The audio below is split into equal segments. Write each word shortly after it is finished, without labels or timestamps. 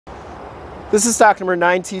This is stock number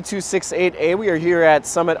 9T268A. We are here at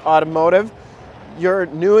Summit Automotive, your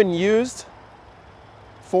new and used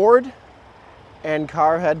Ford and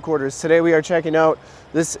car headquarters. Today we are checking out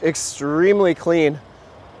this extremely clean,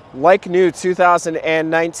 like new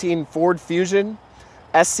 2019 Ford Fusion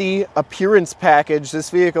SE appearance package. This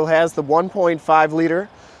vehicle has the 1.5 liter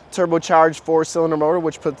turbocharged 4-cylinder motor,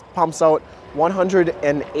 which pumps out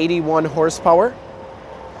 181 horsepower.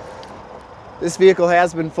 This vehicle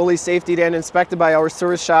has been fully safetied and inspected by our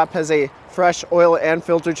service shop, has a fresh oil and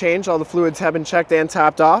filter change. All the fluids have been checked and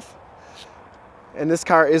topped off. And this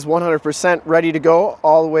car is 100% ready to go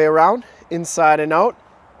all the way around, inside and out.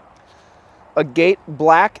 Agate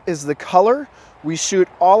black is the color. We shoot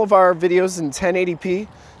all of our videos in 1080p,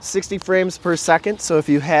 60 frames per second. So if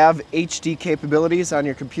you have HD capabilities on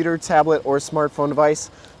your computer, tablet, or smartphone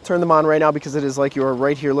device, turn them on right now, because it is like you are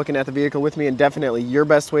right here looking at the vehicle with me, and definitely your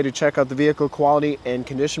best way to check out the vehicle quality and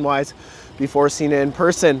condition wise before seeing it in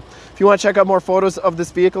person. If you want to check out more photos of this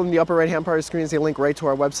vehicle, in the upper right hand part of the screen is a link right to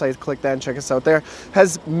our website. Click that and check us out there.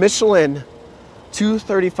 Has Michelin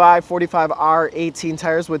 235 45R 18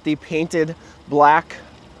 tires with the painted black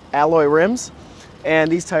alloy rims,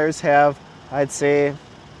 and these tires have, I'd say,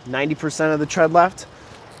 90% of the tread left.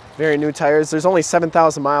 Very new tires. There's only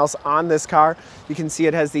 7,000 miles on this car. You can see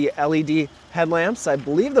it has the LED headlamps. I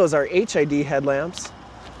believe those are HID headlamps,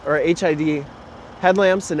 or HID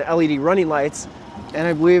headlamps and LED running lights. And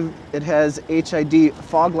I believe it has HID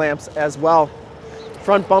fog lamps as well.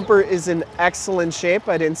 Front bumper is in excellent shape.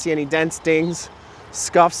 I didn't see any dents, dings,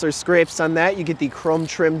 scuffs, or scrapes on that. You get the chrome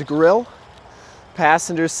trimmed grille.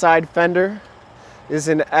 Passenger side fender is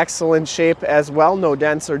in excellent shape as well. No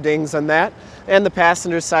dents or dings on that. And the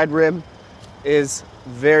passenger side rim is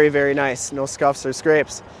very, very nice. No scuffs or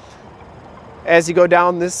scrapes. As you go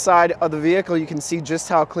down this side of the vehicle, you can see just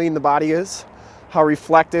how clean the body is, how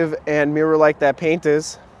reflective and mirror-like that paint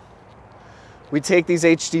is. We take these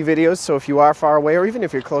HD videos, so if you are far away, or even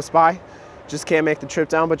if you're close by, just can't make the trip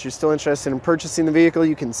down, but you're still interested in purchasing the vehicle,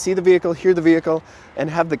 you can see the vehicle, hear the vehicle, and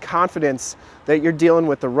have the confidence that you're dealing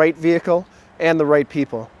with the right vehicle and the right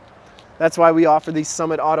people. That's why we offer the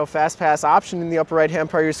Summit Auto Fast Pass option in the upper right hand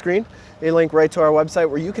part of your screen, a link right to our website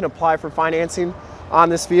where you can apply for financing on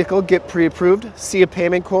this vehicle, get pre-approved, see a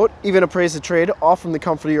payment quote, even appraise a trade, all from the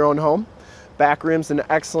comfort of your own home. Back rims in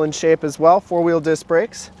excellent shape as well, 4-wheel disc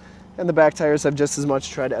brakes, and the back tires have just as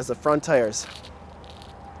much tread as the front tires.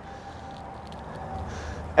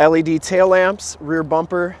 LED tail lamps, rear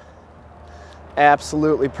bumper,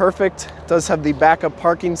 absolutely perfect. It does have the backup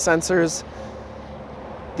parking sensors.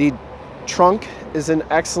 The trunk is in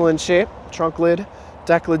excellent shape. Trunk lid,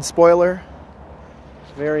 Decklid spoiler,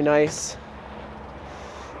 very nice.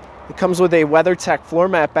 It comes with a Weathertech floor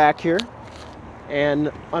mat back here,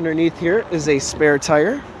 and underneath here is a spare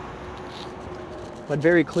tire. But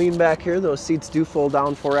very clean back here. Those seats do fold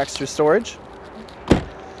down for extra storage.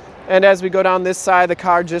 And as we go down this side of the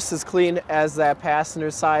car, just as clean as that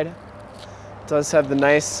passenger side. It does have the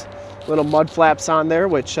nice little mud flaps on there,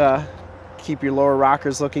 which keep your lower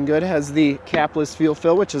rockers looking good. It has the Capless fuel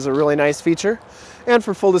fill, which is a really nice feature. And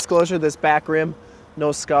for full disclosure, this back rim,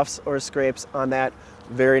 no scuffs or scrapes on that.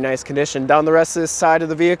 Very nice condition. Down the rest of this side of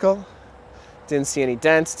the vehicle, didn't see any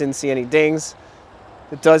dents, didn't see any dings.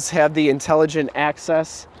 It does have the intelligent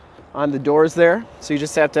access on the doors there, so you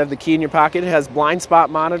just have to have the key in your pocket. It has blind spot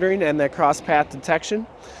monitoring and that cross path detection.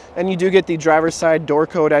 And you do get the driver's side door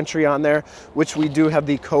code entry on there, which we do have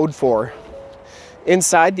the code for.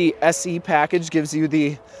 Inside, the SE package gives you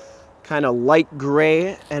the kind of light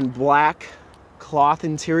gray and black cloth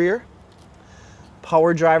interior.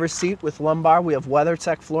 Power driver's seat with lumbar. We have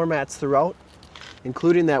WeatherTech floor mats throughout,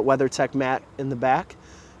 including that WeatherTech mat in the back.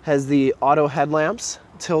 Has the auto headlamps,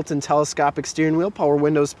 tilt and telescopic steering wheel, power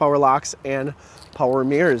windows, power locks, and power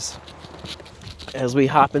mirrors. As we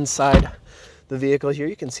hop inside the vehicle here,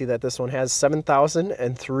 you can see that this one has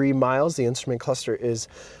 7,003 miles. The instrument cluster is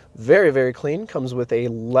very, very clean. Comes with a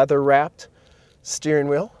leather-wrapped steering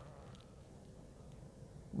wheel,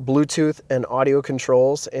 Bluetooth and audio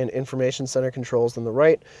controls and information center controls on the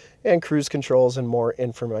right, and cruise controls and more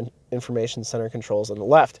information center controls on the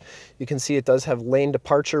left. You can see it does have lane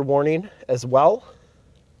departure warning as well.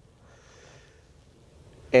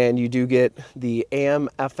 And you do get the AM,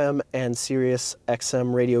 FM, and Sirius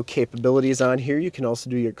XM radio capabilities on here. You can also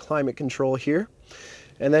do your climate control here.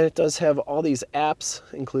 And then it does have all these apps,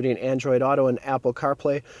 including Android Auto and Apple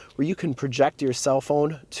CarPlay, where you can project your cell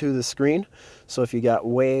phone to the screen. So if you got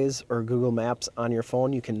Waze or Google Maps on your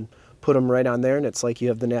phone, you can put them right on there, and it's like you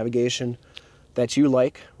have the navigation that you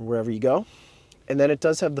like wherever you go. And then it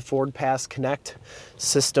does have the FordPass Connect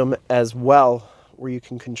system as well, where you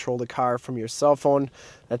can control the car from your cell phone.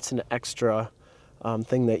 That's an extra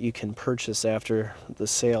thing that you can purchase after the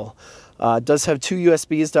sale. It does have 2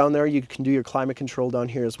 USBs down there. You can do your climate control down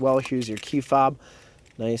here as well. Here's your key fob,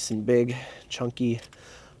 nice and big, chunky,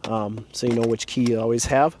 so you know which key you always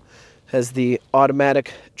have. Has the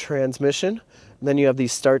automatic transmission. And then you have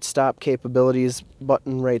these start-stop capabilities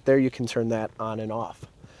button right there. You can turn that on and off.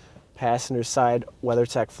 Passenger side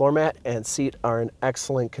Weathertech floor mat and seat are in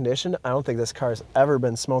excellent condition. I don't think this car has ever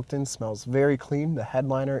been smoked in. Smells very clean. The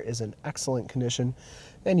headliner is in excellent condition,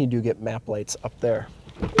 and you do get map lights up there.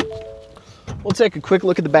 We'll take a quick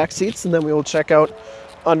look at the back seats, and then we will check out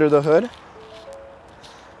under the hood.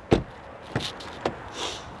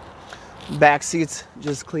 Back seats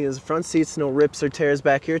just clean as the front seats, no rips or tears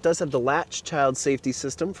back here. It does have the Latch child safety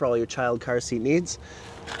system for all your child car seat needs.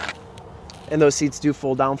 And those seats do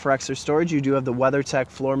fold down for extra storage. You do have the WeatherTech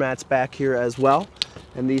floor mats back here as well.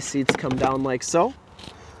 And these seats come down like so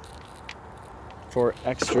for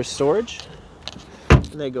extra storage.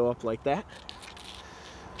 And they go up like that.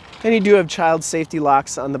 And you do have child safety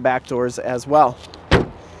locks on the back doors as well.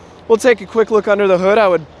 We'll take a quick look under the hood. I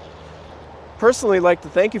would personally like to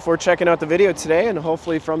thank you for checking out the video today, and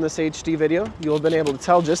hopefully from this HD video you'll have been able to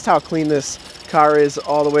tell just how clean this car is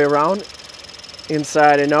all the way around,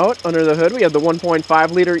 inside and out. Under the hood we have the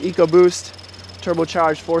 1.5 liter Ecoboost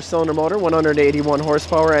turbocharged 4-cylinder motor, 181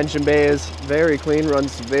 horsepower. Engine bay is very clean,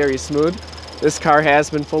 runs very smooth. This car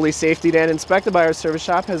has been fully safetied and inspected by our service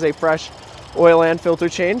shop, has a fresh oil and filter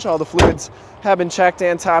change. All the fluids have been checked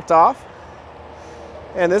and topped off,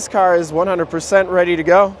 and this car is 100% ready to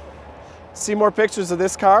go. See more pictures of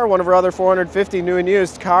this car, one of our other 450 new and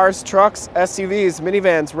used cars, trucks, SUVs,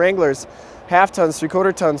 minivans, Wranglers, half tons,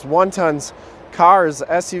 3/4 tons, 1 tons, cars,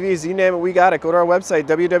 SUVs, you name it, we got it. Go to our website,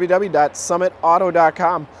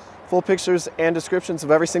 www.summitauto.com. Full pictures and descriptions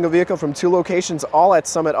of every single vehicle from 2 locations, all at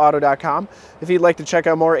summitauto.com. If you'd like to check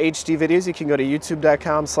out more HD videos, you can go to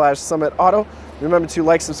youtube.com/summitauto. Remember to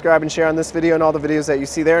like, subscribe, and share on this video and all the videos that you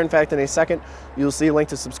see there. In fact, in a second, you'll see a link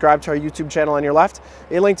to subscribe to our YouTube channel on your left,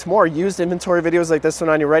 a link to more used inventory videos like this one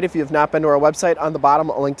on your right. If you have not been to our website, on the bottom,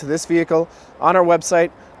 a link to this vehicle on our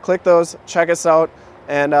website. Click those, check us out,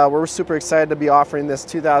 and we're super excited to be offering this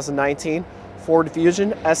 2019 Ford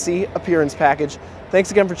Fusion SE appearance package.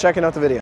 Thanks again for checking out the video.